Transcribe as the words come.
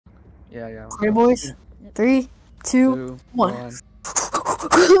Yeah, yeah. Okay, boys. 3, 2, 1.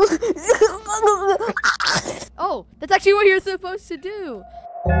 Oh, that's actually what you're supposed to do.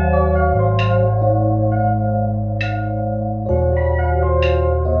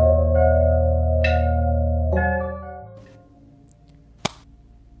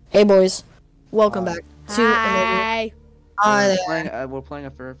 Hey, boys. Welcome back to another. Hi. We're playing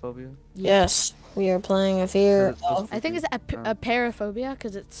Apeirophobia. Yes, we are playing a fear of I think it's Apeirophobia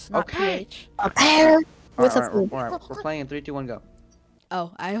because it's not PH. a pair with a Alright, food. we're playing in 3, 2, 1, go.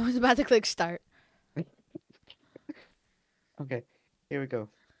 Oh, I was about to click start. Okay, here we go.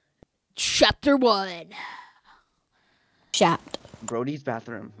 Chapter 1. Chapped. Brody's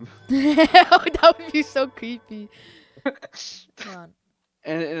bathroom. That would be so creepy. Hold on.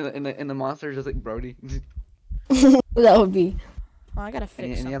 And the monster is just like Brody. That would be. Oh, I gotta fix And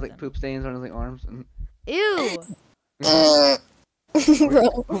he something. has like poop stains on his like arms. And... Ew. Bro.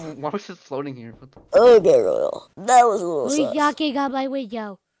 Why was it floating here? What the... Okay, Royal. That was a little sus.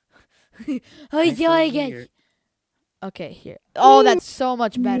 Okay, here. Oh, that's so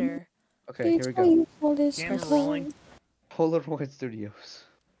much better. Okay, here we go. Camera rolling. Polaroid Studios.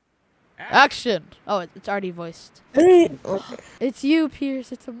 Action. Oh, it's already voiced. Okay. It's you,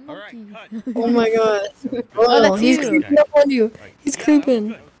 Pierce. It's a Alright, monkey. cut. Oh my god. Oh, Royal, that's he's you. creeping up on you. He's Yeah, creeping.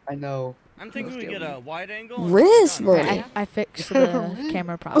 good. I know. I'm thinking we get a wide angle. and Wrist, done, bro. right? I fixed the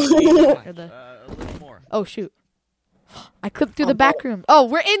camera problem. A Or the- little more. Oh, shoot. I clipped through the back room. Oh,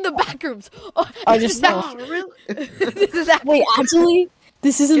 we're in the back rooms. Oh, I this just is saw. actually, this is actually, Wait, actually,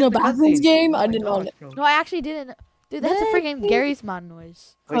 this isn't Get a the bathrooms cutscene. game. Oh I my did not gosh, know. bro. no, I actually didn't. Dude, that's a freaking Gary's mod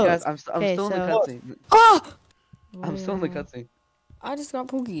noise. Wait, guys, I'm Okay, still in the so- cutscene. Ah! I'm still in the cutscene. I just got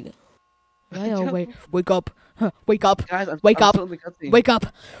pookied. Well, wake up. Huh, wake up. Guys, I'm Wake I'm up. still in the cutscene. Wake up.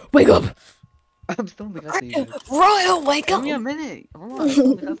 Wake up. I'm still in the cutscene. Royal, wake Give up! me a minute. Hold on, I'm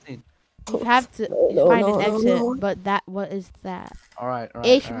still in the cutscene. You have to No, find no, an no, exit, no. but that, what is that? Alright,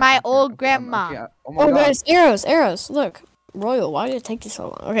 Ich alright. my okay, old okay, grandma. okay, oh my Oh, god. guys, arrows. Look. Royal, why did it take you so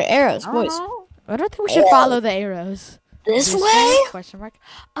long? Okay, arrows, I don't boys. know. I don't think we should follow the arrows. This way? Question mark.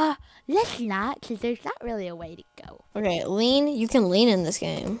 Let's not, because there's not really a way to go. Okay, lean. You can lean in this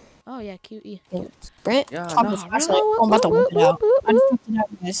game. Oh, yeah, QE. Sprint. Yeah, Top no, of the flashlight. really? Oh, I'm about to whip it out. Whoop, I just whipped it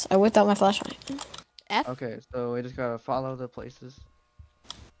out, guys. I whipped out my flashlight. F. Okay, so we just gotta follow the places.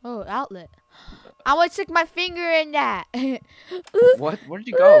 Oh, outlet. I want to stick my finger in that. What? Where did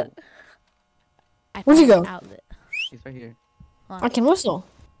you go? Where'd you found go? an Outlet. He's right here. I can whistle.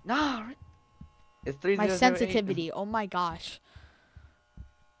 No. It's 3 My sensitivity. Oh my gosh.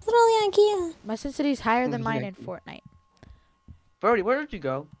 Literally IKEA. My sensitivity is higher than mine in Fortnite. Brody, where did you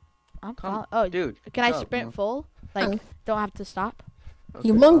go? I'm Come, follow- Oh, dude. can I go, sprint no. full? Like, don't have to stop?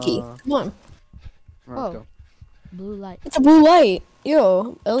 You Okay, monkey. Come on. let's Oh. go. Blue light. It's a blue light.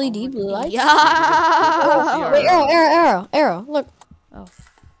 Yo, LED blue light. Yeah. Wait, arrow. Look. Alright,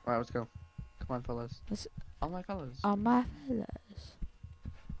 let's go. Come on, fellas. Let's- All my fellas. Oh my fellas.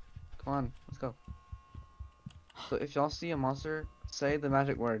 Come on, let's go. So if y'all see a monster, say the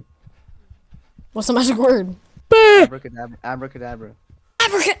magic word. What's the magic word? Abracadabra. Abracadabra.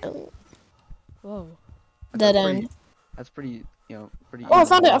 Whoa. Dead That's end. pretty- That's pretty, pretty. Oh, I easy.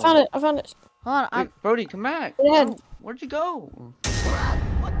 found it. I found it. Hold on. I'm. Wait, Brody, come back. Go ahead. Where'd you go?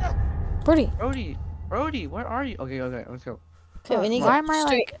 Pretty. Brody, where are you? Okay, let's go. Okay, we need to Why go am I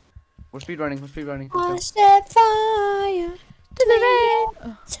straight. like We're speedrunning. I Let's set fire to the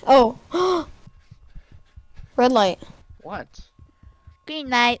rain? Oh. Red light. go. What? Green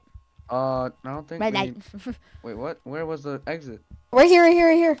light. I don't think. Red we light. need- Wait, what? Where was the exit? Right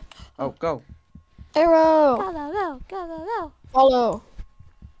here. Oh, go. Arrow. Go. Follow.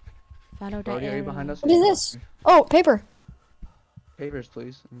 Follow that Brody, are you arrow. behind us? What is this? Oh, paper. Papers,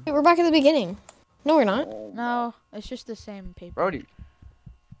 please. Wait, we're back at the beginning. No, we're not. No, it's just the same paper. Brody,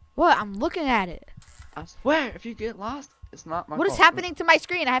 What? I'm looking at it. I swear, if you get lost, it's not my What is fault. happening to my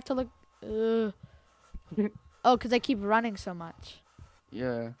screen? I have to look. Oh, because I keep running so much.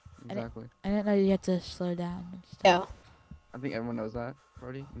 Yeah, exactly. I didn't know you had to slow down. And stuff. Yeah. I think everyone knows that,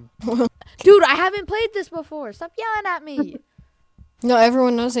 Brody. Dude, I haven't played this before. Stop yelling at me. No,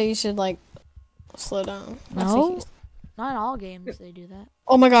 everyone knows that you should like slow down. That's No. easy. Not in all games they do that.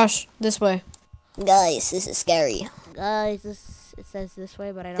 Oh my gosh, this way. Guys, this is scary. Guys, it says this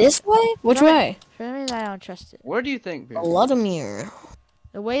way, but I don't. This way? Which No, way? For some reason, I don't trust it. Where do you think, Pierce? Vladimir.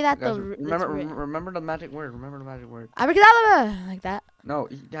 The way that Guys, the remember the magic word. Remember the magic word. Abracadabra, like that. No,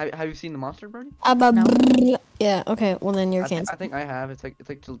 have you seen the monster, Brody? Yeah. Okay. Well, then you're I canceled. think I have. It's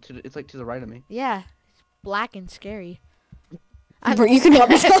like to the right of me. Yeah, it's black and scary. Bro, you cannot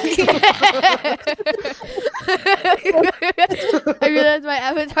be talking. I realized my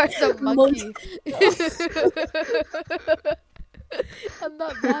avatar's a monkey. I'm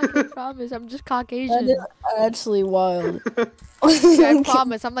not black, I promise. I'm just That Caucasian. is actually wild. I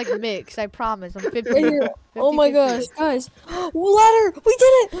promise. I'm like mixed. I promise. I'm 50. Right here. Oh my 50-50. gosh, guys. Ladder! We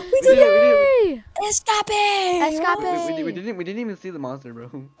did it! We did it! Yay! Escape! Escape! We didn't even see the monster, bro.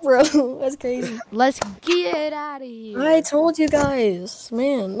 Bro, that's crazy. Let's get out of here. I told you guys.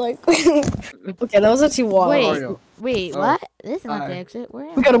 Man, like... okay, that was actually wild. Wait, Mario. wait, Oh. what? This is not the Hi. exit.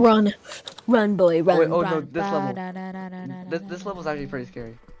 Where? We gotta run. Run, boy, run. Wait, oh no, Run. this level. Ba-da-da-da-da-da-da-da. This level's actually pretty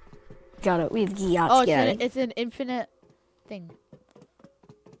scary. Got it. We got Oh, to get it. it's an infinite thing.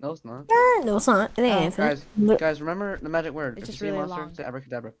 No, it's not. No, it's not. It ain't. Guys, remember the magic word. It's If you just see a really monster, long. say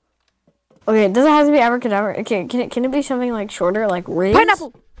abracadabra. Okay, does it have to be abracadabra? Okay, can it be something like shorter, like Riz?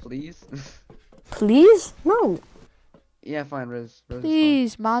 Pineapple! Please. Please? No. Yeah, fine, Riz. Riz is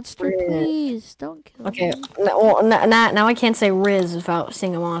Please, monster, Riz. please. Don't kill Okay, me. now I can't say Riz without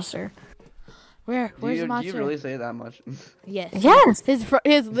seeing a monster. Where? fine. Where's the Do monster? you really say it that much? Yes. Yes! His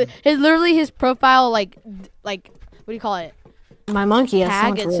literally his profile like what do you call it? My monkey has so Tag.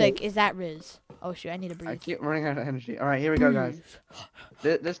 much It's Riz. like, is that Riz? Oh shoot, I need to I breathe. keep running out of energy. All right, here we go, guys.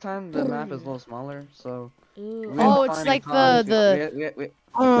 This time the map is a little smaller, so. Ooh. we have Oh, to it's find like cons. the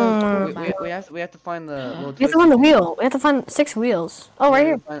We have to find the little. We have to find the wheel. We have to find 6 wheels. Oh, right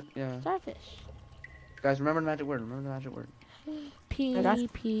here. Yeah, starfish. guys, remember the magic word. Remember the magic word. P that's-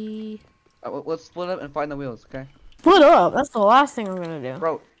 P. Let's split up and find the wheels, okay? Split up. That's the last thing I'm gonna do.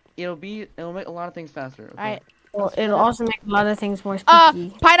 Bro, it'll make a lot of things faster. Okay? Alright. Well, it'll also make a lot of things more Uh,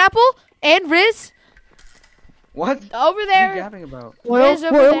 spooky. pineapple and Riz What? over What are you there. yapping about? Riz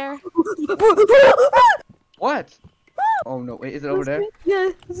over there. What? Oh no! Wait, is it over there? Yeah,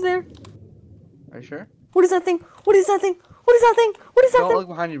 it's there. Are you sure? What is that thing? What is that thing? What is that thing? What is that Don't thing? look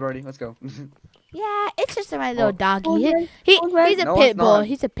behind you, Brody. Let's go. Yeah, it's just my little Oh. doggy. He's a No, it's pit bull. not.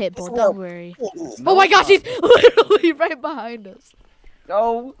 He's a pit bull. It's Don't not. worry. No, Oh my it's gosh, not. he's literally right behind us.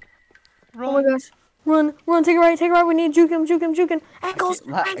 No. Oh my gosh. Run, take it right. We need juke him. Ankles.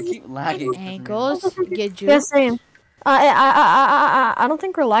 I keep lagging. Ankles, get you. Yeah, same. I don't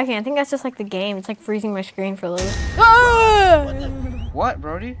think we're lagging. I think that's just like the game. It's like freezing my screen for a little. Ah! What,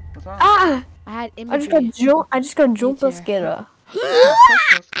 Brody? What's wrong? Ah! I had I just got imagery. jump too. scared. I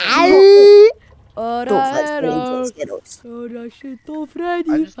just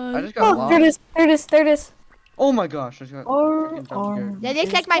got Oh, there it lost. is. There it is. Oh my gosh! I just got freaking jump scared. That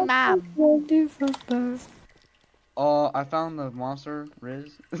looks like my mom. Oh, I found the monster,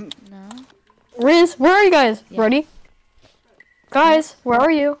 Riz. No. Riz, where are you guys? Yeah. Ready? Guys, where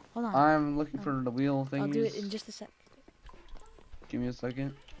are you? Hold on. I'm looking for the wheel I'll do it thingies. in just a sec. Give me a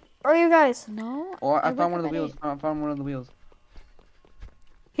second. Where are you guys? No. Oh, I I found one of the recommend wheels. I found one of the wheels.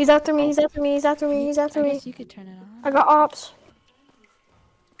 He's after me. He's after me. I guess you could turn it on. I got ops.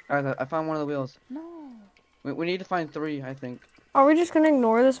 Guys, I found one of the wheels. No. We need to find 3, I think. Are we just gonna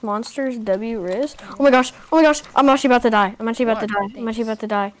ignore this monster's W Riz? Oh my gosh. I'm actually about to die.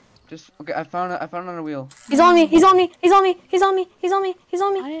 What? Just okay. I found another wheel. He's on me. He's on me. I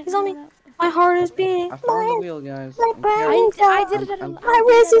My heart is beating. I found the wheel, guys. My I'm brain carrying- is out. did it. My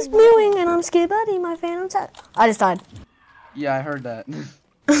Riz is mewing and I'm scared buddy. My phantom set. I just died. Yeah, I heard that.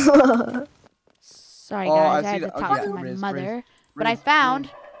 Sorry Oh, guys, I I see had to that. talk Okay, to my Riz, mother. Riz, But I Riz, found.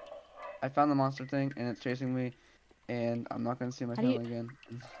 Riz. I found the monster thing, and it's chasing me, and I'm not gonna see my How do you- tail again.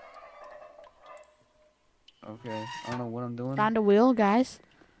 Okay, I don't know what I'm doing. Found a wheel, guys.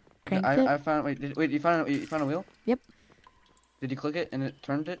 Cranked it. I found. Wait, you found a wheel? Yep. Did you click it and it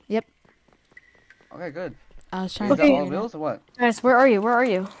turned it? Yep. Okay, good. I was Is trying that to all figure the it out. wheels or what? Guys, where are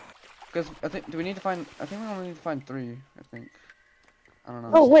you? Because I think we need to find. I think we only need to find 3. I think. I don't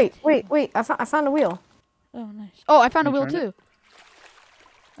know. Oh wait. I found a wheel. Oh, nice. Oh, I found a You wheel turned too.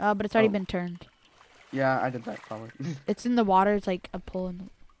 But it's already Oh. been turned. Yeah, I did that probably. It's in the water. It's like a pull in.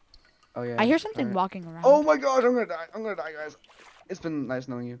 Oh yeah. I hear something alright. walking around. Oh my god, I'm gonna die, guys. It's been nice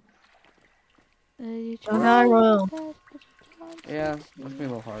knowing you. I will. Yeah, it's gonna be a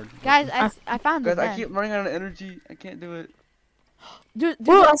little hard. Guys, I found the Guys, I vent. keep running out of energy. I can't do it. Dude,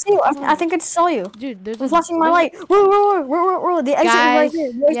 Whoa, I see you. I think I just saw you. dude, there's I'm flashing my light. Whoa. The exit is right Guys,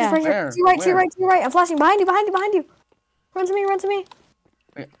 here. The exit yeah. is right here. Where? To your right, to your Where? right, to your right. I'm flashing behind you. Run to me.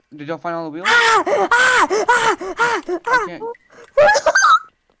 Wait, did y'all find all the wheels? Ah! I can't.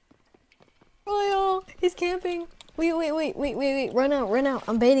 Royal, he's camping. Wait. Run out.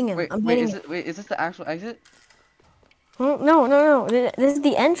 I'm baiting him. Wait, I'm wait, baiting him. is this the actual exit? No. This is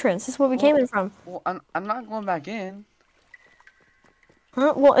the entrance. This is where we came in from. Well, I'm not going back in.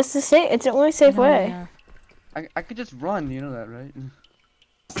 Huh? Well, it's the only safe I know way. they are. I could just run. You know that, right?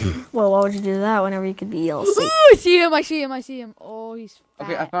 Well, why would you do that whenever you could be all safe? I see him. I see him. I see him. Oh, he's fat.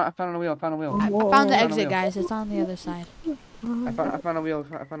 Okay, I found a wheel. I found a wheel. I Whoa. found the Found a exit, wheel. guys. It's on the other side. I found a wheel.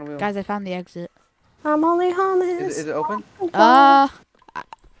 I found a wheel. Guys, I found the exit. I'm only Is hummus. it open?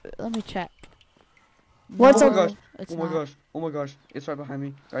 Let me check. What's Oh No, my gosh. It's Oh my not. gosh. Oh my gosh. It's right behind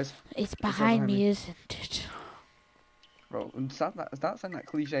me, guys. It's right behind behind me, me. isn't it? Bro, stop saying that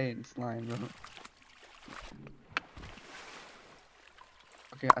cliche and slime, bro.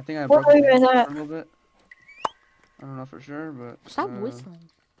 Okay, I think I Where broke are you the guys game at? a little bit. I don't know for sure, but Stop whistling.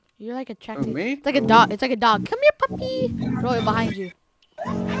 You're like Oh, attracted. me? It's like a dog. It's like a dog. Come here, puppy. Roll it behind you.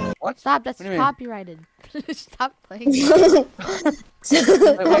 What? Stop. That's What do you mean? copyrighted. Stop playing. Wait, guys,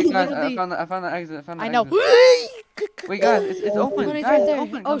 Literally- I found the exit. I found the I know. exit. Wait, guys, it's open. What is Guys, right it's there?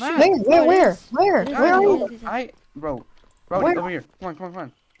 open. Oh, Come shoot. back. Where? It is. Where? It is. Where Guys, are It you? is. bro, Where? over here. Come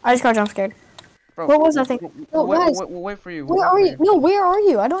on. I just got jump scared. Bro, What was that thing? No, guys. We'll wait for you. Where are you? No, where are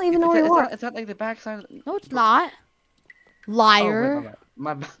you? I don't even know where you are. It's at like the back side. No, it's not. Oh, Liar. wait,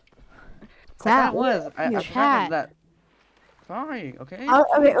 my bad. I That thought it was. I Your forgot chat. that. Sorry, okay? Okay, No,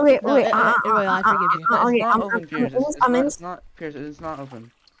 wait. I forgive you. It's not okay, I'm- open, I'm- Pierce. I'm in- It's not, Pierce. It's not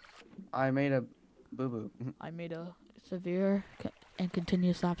open. I made a boo-boo. I made a severe and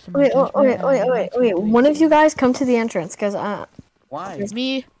continuous lapse in my Wait, judgment, and I wait. expect to One of you be- guys come to the entrance, cause Why?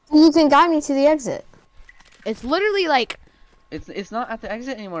 Me. you can guide me to the exit. It's literally like. It's not at the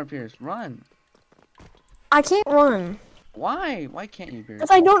exit anymore, Pierce. Run. I can't run, Why? Why can't you, Pierce? cause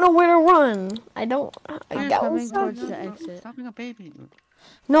I don't know where to run. I don't. I'm that coming was so- towards the exit. Stop being a baby.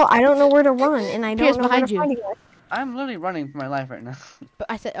 No, I don't know where to run, and I don't Pierce, know where behind to you. find you guys. I'm literally running for my life right now. But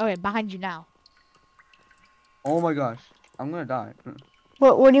I said, okay, behind you now. Oh my gosh. I'm gonna die.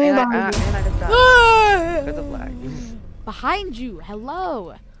 What do you mean And behind you? I just died. Because of lag. Behind you.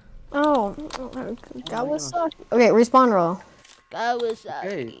 Hello. Oh, my that was gosh. sucky. Okay, respawn roll.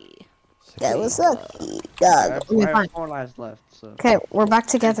 Kawasaki. That was sucky. I have, Okay, I fine. have 4 lives left, so. Okay, we're back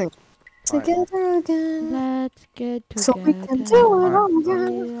together. Alright. Together again. Let's get together. So we can do it all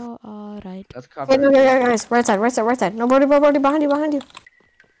again. Feel alright. That's Okay, copyright. guys. Right side. No, Brody, behind you.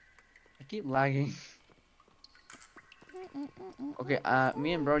 I keep lagging. Okay,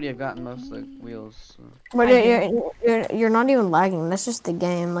 me and Brody have gotten most of the wheels. So. But you're not even lagging. That's just the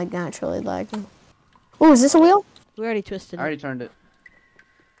game, like, naturally lagging. Oh, is this a wheel? We already twisted I it. already turned it.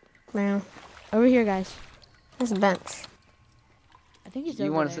 Man, Over here, guys. there's a bench. I think he's Do you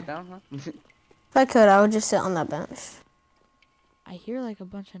over want to there. sit down, huh? If I could, I would just sit on that bench. I hear like a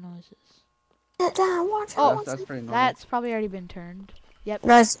bunch of noises. Sit down, watch Oh, out. that's pretty normal. That's probably already been turned. Yep.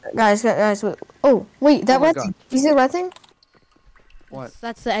 Guys, wait. Oh, wait, that Oh my red God. thing. You see the red thing? What?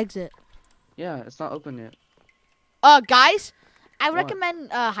 That's the exit. Yeah, it's not open yet. Guys, I What?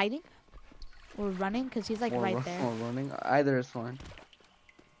 recommend hiding or running because he's like Or right ru- there. Or running. Either is fine.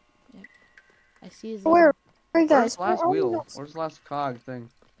 I see his Where are you Where's guys? the last Where are you wheel? guys? Where's the last cog thing?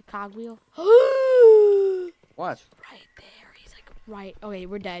 the cogwheel. What? Right there. He's like right. Okay,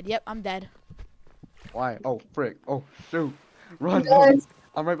 we're dead. Yep, I'm dead. Why? Oh, frick. Oh, shoot. Run. Guys,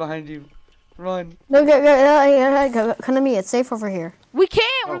 I'm right behind you. Run. no, come to me. It's safe over here. We can't.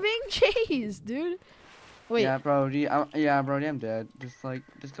 Oh. We're being chased, dude. Wait. Yeah, Brody. Brody, I'm dead.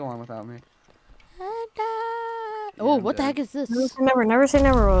 Just go on without me. Oh, I'm what the dead. heck is this? Never say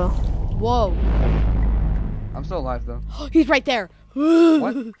never, Will. Whoa. I'm still alive though. He's right there.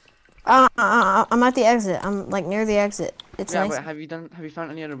 What? I'm at the exit. I'm like near the exit. It's Yeah, nice. but have you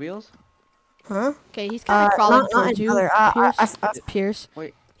found any other wheels? Huh? Okay, he's kind of crawling not towards you, another. Pierce. Pierce.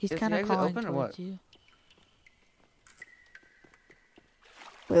 Wait, He's is the kind of exit crawling open or towards what? you.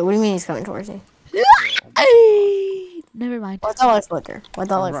 Wait, what do you mean he's coming towards me? Never mind. What's that light flicker? What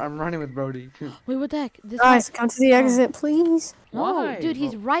that light flicker? I'm running with Brody. Wait, what the heck? This Guys, come to the exit, please. no, Why? dude,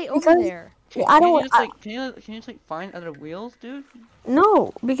 he's right over Because- there. I Can you don't. just like can you just like find other wheels, dude?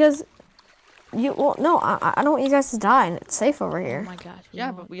 No, because you. Well, no, I don't want you guys to die, and it's safe over Oh here. my gosh. Yeah,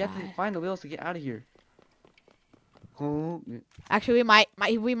 won't but we have to die. find the wheels to get out of here. Oh, Actually,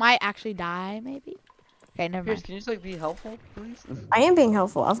 we might actually die, maybe. Okay, never Pierce, mind. can you just like be helpful, please? I am being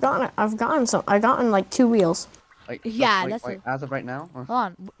helpful. I've gotten like 2 wheels. Like, Yeah, like, that's like, as of right now. Hold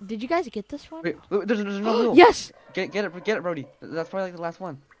on. Did you guys get this one? Wait, there's no wheel. Yes. Get it, Brody. That's probably like the last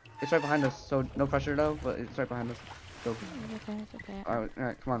one. It's right behind us, so no pressure though. But it's right behind us. Go. It's okay. All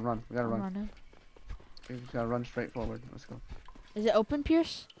right, come on, run. We gotta I'm run. running. We just gotta run straight forward. Let's go. Is it open,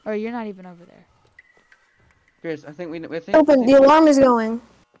 Pierce? Or you're not even over there? Pierce, I think we think. Open. The alarm is going.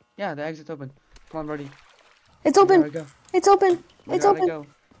 Yeah, the exit's open. Come on, Brody. It's We open. gotta go. It's open. We It's gotta open. go.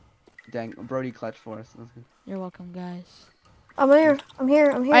 Dang, Brody clutched for us. Let's go. You're welcome, guys. I'm here. I'm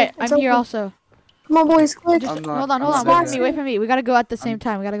here. Alright, It's I'm here open. also. Come on, boys, quick. Just I'm not- hold on, I'm hold not on. there Wait for me, yet. wait for me. We gotta go at the same I'm-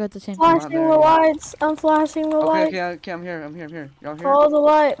 time. We gotta go at the same time. I'm not Flashing there the yet. lights. I'm flashing the Okay, lights. okay, I'm here. Y'all here? Follow the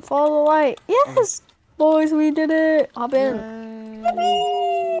light. Follow the light. Yes, boys, we did it. Hop in.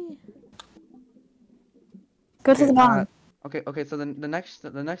 Yay. Go to the bottom. Okay. So the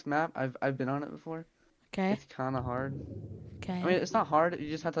next map, I've been on it before. Okay. It's kind of hard. I mean, Okay. it's not hard. You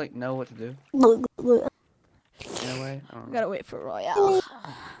just have to like know what to do Look, look. in a way. I don't We know. gotta wait for Royale.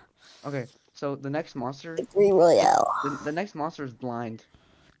 Okay, so the next monster, Victory Royale. the next monster is blind.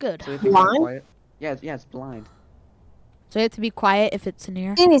 Good. So you have to be kind of Blind? quiet. Yeah, it's blind. So you have to be quiet if it's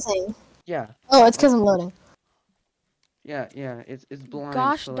near. Anything. Yeah, Oh, it's because I'm loading. yeah, it's blind.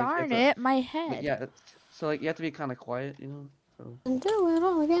 Gosh so, like, darn it's it, my but head. yeah, so like you have to be kind of quiet, you know. So And do it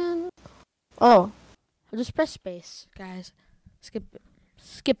all again. Oh, I'll just press space, guys. Skip it.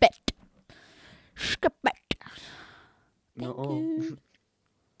 Skip it. Skip it. Thank no. you.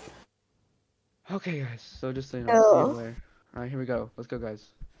 Okay, guys. So just so you know, Oh. see you later. All right, here we go. Let's go, guys.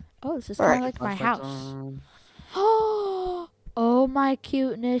 Oh, this is Alright. kind of like my Flashlights house. on. Oh my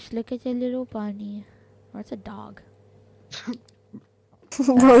cuteness! Look at the little bunny. Or it's a dog.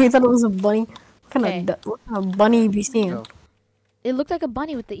 bro, you thought it was a bunny? Okay. What kind of bunny you be seeing? Go. It looked like a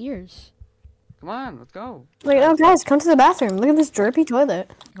bunny with the ears. Come on, let's go. Like, oh, guys, come to the bathroom. Look at this drippy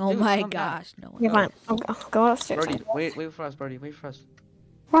toilet. Oh Dude, my calm down. gosh! No one. Yeah, Go. fine. Go upstairs. Birdie, wait for us, Birdie. Wait for us.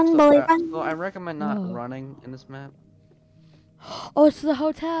 Run, So, bully, so run. I recommend not Whoa. running in this map. Oh, it's the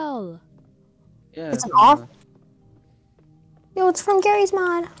hotel. Yeah. It's an so, off? Yo, it's from Gary's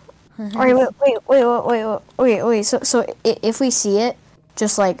mod. Alright, wait. So if we see it,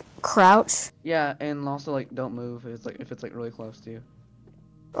 just like crouch. Yeah, and also like don't move. If it's like really close to you.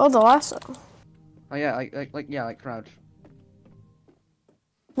 Oh, the lasso. Oh yeah, like crouch.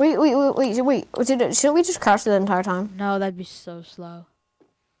 Wait. Shouldn't we just crouch the entire time? No, that'd be so slow.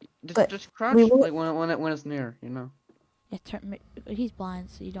 But Just crouch we won't- like when it's near, you know. Yeah, he's blind,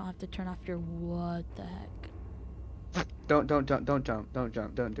 so you don't have to turn off your. What the heck? Don't jump,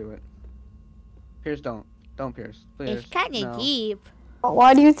 don't do it. Pierce, don't Pierce, please. It's kind of No. deep.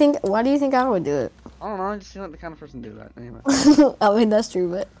 Why do you think I would do it? I don't know, I just feel like the kind of person to do that. Anyway. I mean, that's true,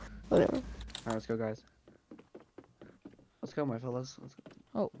 but whatever. Alright, let's go, guys. Let's go, my fellas. Let's go.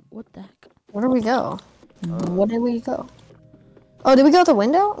 Oh, what the heck? Where did we go? Where did we go? Oh, did we go out the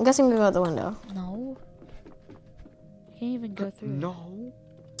window? I'm guessing we go out the window. No. You can't even go through. No.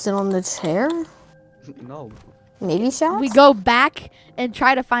 Sit on the chair? No. Maybe shots? We go back and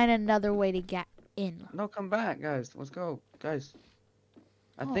try to find another way to get in. No, come back, guys. Let's go, guys.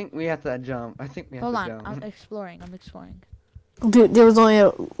 I Oh. think we have to jump. I think we have Hold to on, jump. I'm exploring. I'm exploring. Dude, there was only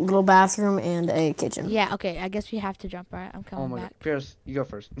a little bathroom and a kitchen. Yeah, okay. I guess we have to jump. Alright, I'm Oh coming my back. god, Pierce, you go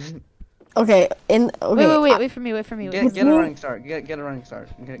first. Okay, okay. Wait for me. Wait for me. Get a running start. Get a running start.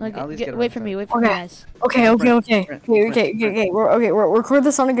 Okay, At least get a wait running for me. start. Wait for me, Okay. guys. Okay. Sprint. We're record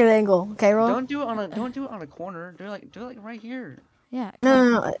this on a good angle. Okay, roll. Don't do it on a corner. Do it like right here. Yeah.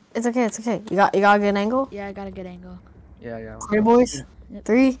 No. It's okay. You got a good angle? Yeah, I got a good angle. Yeah. Okay, boys. Yep.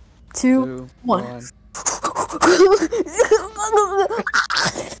 3, 2, 2, 1. 1.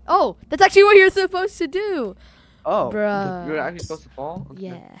 Oh, that's actually what you're supposed to do. Oh, Bruh. you're actually supposed to fall? Okay.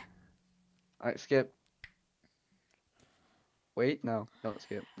 Yeah. Alright, skip. Wait, no, don't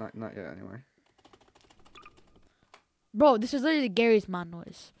skip. Not yet, anyway. Bro, this is literally Gary's mod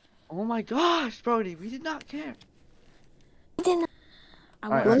noise. Oh my gosh, Brody, we did not care. I Alright,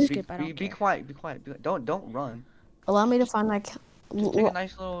 won't alright, skip. I don't be care. quiet, be quiet. Don't run. Allow me to find my. Just take a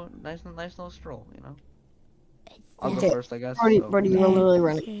nice little stroll, you know. I'll Okay. go first, I guess. Brody, you're literally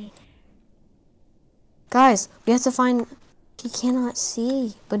running. Okay. Guys, we have to find. He cannot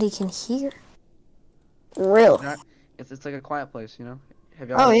see, but he can hear. Really? Not- It's like a quiet place, you know. Have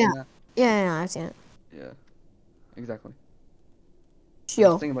y'all Oh, ever yeah. seen that? Yeah, I've seen it. Yeah. Exactly.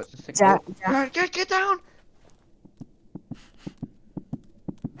 Yo, Just think about just think. Jack. Oh, get down!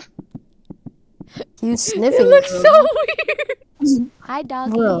 You sniffing? It looks bro. so weird. Hi,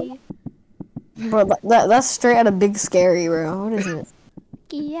 doggy. Bro. Bro, that's straight out of Big Scary, bro. What is it?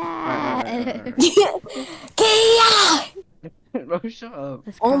 Yeah. Bro, shut up.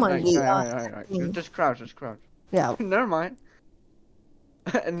 Oh my Alright, god. alright. Just crouch. Yeah. Never mind.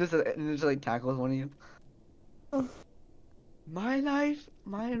 and this like tackles one of you. My life,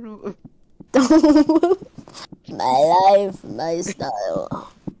 my rule. My life, my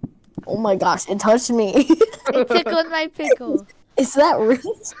style. Oh my gosh, it touched me. It tickled my pickle. Is that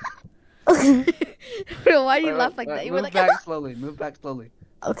real? Bro, why do you laugh like that? You were Move like, back slowly. Move back slowly.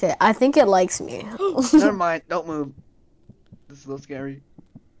 Okay, I think it likes me. Never mind. Don't move. This is a little scary.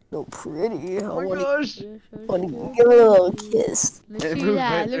 So pretty. I Oh my wanna, gosh! wanna give it a little kiss. Let me It see moved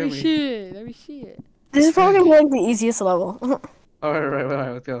that. right Let through me me. see it. Let me see it. This is probably gonna be like the easiest level.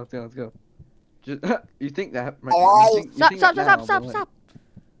 Alright, let's go, let's go. Just, you think that, right? Alive. You Stop, think stop, that stop, now, stop, but, stop,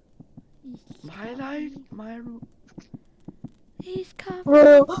 like, stop. my life, my rule. He's coming.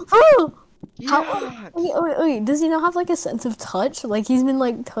 Bro, bro. How? Yeah! Wait. Does he not have like a sense of touch? Like he's been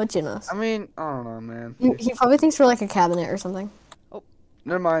like touching us. I mean, I don't know, man. He probably thinks we're like a cabinet or something.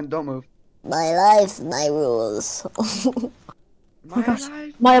 Never mind, don't move. My life, my rules. My gosh.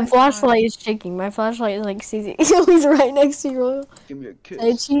 life, My my flashlight style. is shaking. My flashlight is like seizing. He's right next to you, Royal. Give me a Say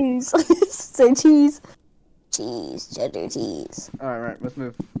kiss. cheese. Say cheese. Cheese, cheddar cheese. Alright, let's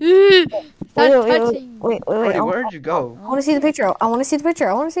move. Stop Wait. touching. Brody, I where'd you go? want to see the picture. I want to see the picture.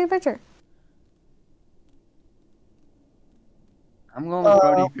 I want to see the picture. I'm going with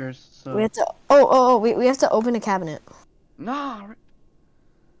Brody Pierce, so. We have to. We have to open a cabinet. Nah.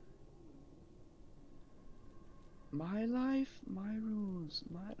 My life, my rules,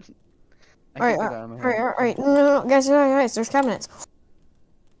 my. I can't get that out of my head. Alright. No, guys, there's cabinets.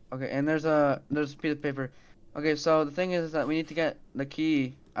 Okay, and there's a piece of paper. Okay, so the thing is that we need to get the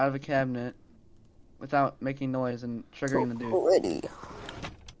key out of a cabinet without making noise and triggering the dude. Ready.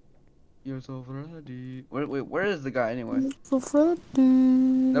 You're so ready. Wait, where is the guy anyway? So ready.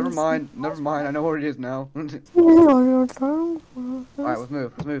 Never mind. I know where it is now. Alright, let's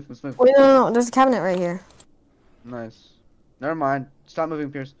move. Wait, no. There's a cabinet right here. Nice. Never mind. Stop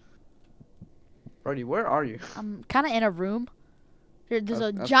moving, Pierce. Brody, where are you? I'm kind of in a room. There's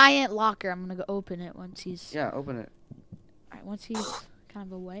a That's- giant locker. I'm gonna go open it once he's. Yeah, open it. Alright, once he's kind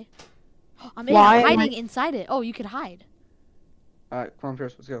of away. I'm Why? hiding inside it. Oh, you could hide. Alright, come on,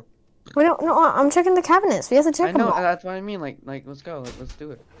 Pierce. Let's go. Wait, no. I'm checking the cabinets. We have to check I them. know. all. That's what I mean. Like, let's go. Let's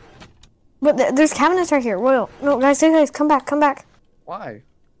do it. But there's cabinets right here. Royal. No, guys, come back. Why?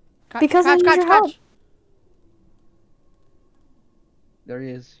 Because I need your help. There he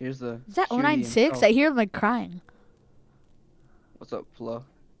is. Here's the. Is that cutie 096? himself. I hear him like crying. What's up, Flo?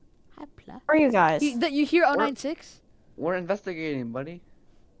 Hi, Pla. Where are you guys? You hear 096? We're investigating, buddy.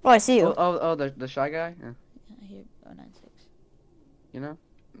 Oh, I see you. Oh, the shy guy. Yeah. I hear 096. You know?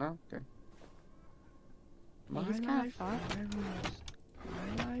 No. Okay. Yeah, he's kinda life, far. my rules.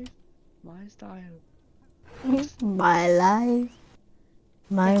 My life, my style. My life.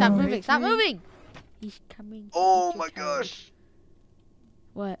 My Stop rules. moving! Stop moving! He's coming. to Oh eat your my toes. gosh.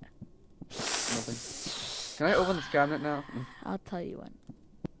 What? Nothing. Can I open this cabinet now? I'll tell you when.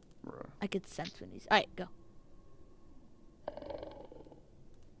 Bruh. I could sense when he's. Alright, go.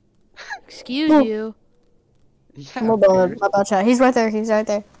 Excuse you. Yeah. My bad, Pierce. my bad, chat. He's right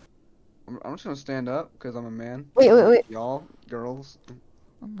there. I'm just gonna stand up because I'm a man. Wait. Y'all, girls.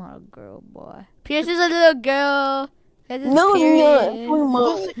 I'm not a girl, boy. Pierce is a little girl. That's his No, period.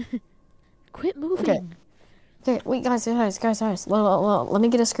 no. Quit moving. Okay. Okay, wait, guys. Well, let me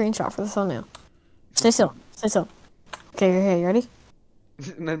get a screenshot for the thumbnail. Stay still. Okay, you're here. You ready?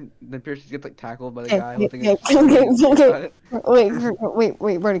 and then Pierce gets like tackled by the Okay, guy. okay, holding his okay. butt.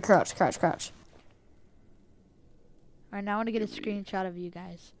 Wait, Brody, crouch. Alright, now I want to get a screenshot of you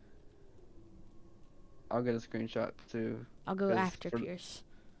guys. I'll get a screenshot too. I'll go Yes, after for- Pierce.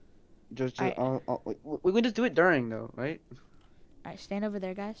 Just Alright. we can just do it during though, right? Alright, stand over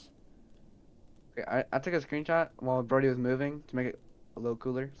there, guys. Okay, I took a screenshot while Brody was moving to make it a little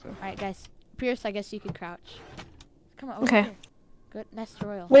cooler. So Alright, guys. Pierce, I guess you can crouch. Come on, over Okay. here. Good. That's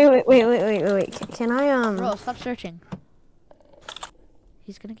Royal. Wait. Can I Royal, stop searching.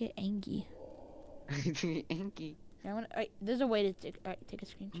 He's gonna get angry. Inky. Alright, there's a way to take a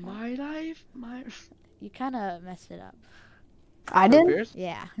screenshot. My life, my. You kind of messed it up. I did? Pierce?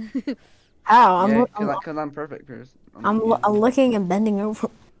 Yeah. How? Yeah, cause I'm perfect, Pierce. I'm looking and bending over.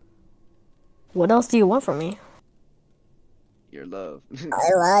 What else do you want from me? Your love. My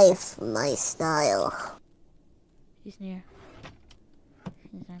life, my style. He's near.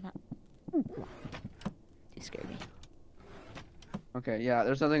 He's not. You scared me. Okay, yeah,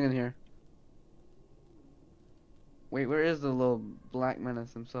 there's nothing in here. Wait, where is the little black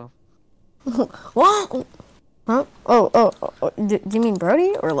menace himself? What? Huh? Oh. Do you mean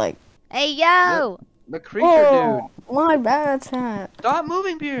Brody or like? Hey, yo! The creature dude. My bad, chat. Stop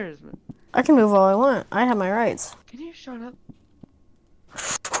moving, Pierce. I can move all I want. I have my rights. Can you shut up?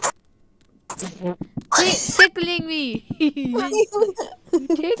 Tickling me!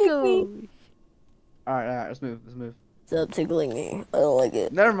 Tickle! Alright, let's move. Stop tickling me. I don't like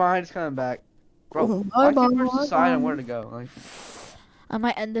it. Never mind, it's coming back. Bro, Bye, why bye, can't Pierce bye, decide on bye. where to go? Like, I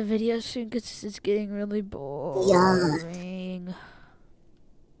might end the video soon because it's getting really boring.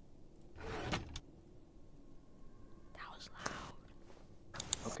 That was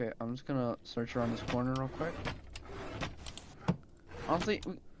loud. Okay, I'm just gonna search around this corner real quick. Honestly,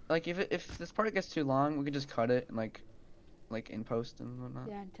 like if this part gets too long, we could just cut it and like in post and whatnot.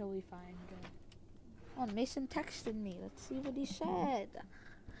 Yeah, until we find. Oh, Mason texted me. Let's see what he said.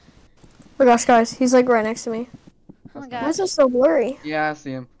 Oh gosh, guys, he's like right next to me. Oh my That's gosh. Why is it so blurry? Yeah, I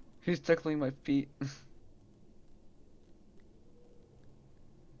see him. He's tickling my feet.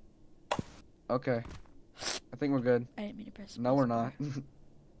 Okay. I think we're good. I didn't mean to press. No, we're spacebar. not.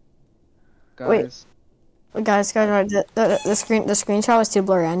 Wait. Guys. Guys, the screenshot was too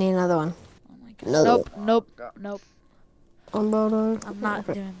blurry. I need another one. Oh my god. No. Nope. I'm not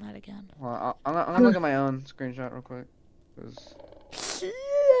doing that again. Well, I'm gonna look at my own screenshot real quick. 'Cause...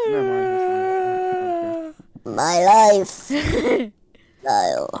 Never mind. My life.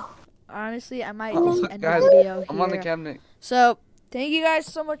 Lyle. Honestly, I might Oh, just end guys, the video here. I'm on the cabinet. So, thank you guys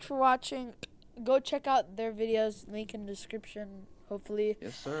so much for watching. Go check out their videos. Link in the description, hopefully.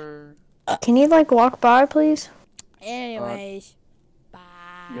 Yes, sir. Can you like walk by, please? Anyways, bye.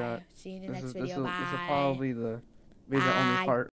 yeah, See you in the This next is video. Bye. probably be the only Bye. part.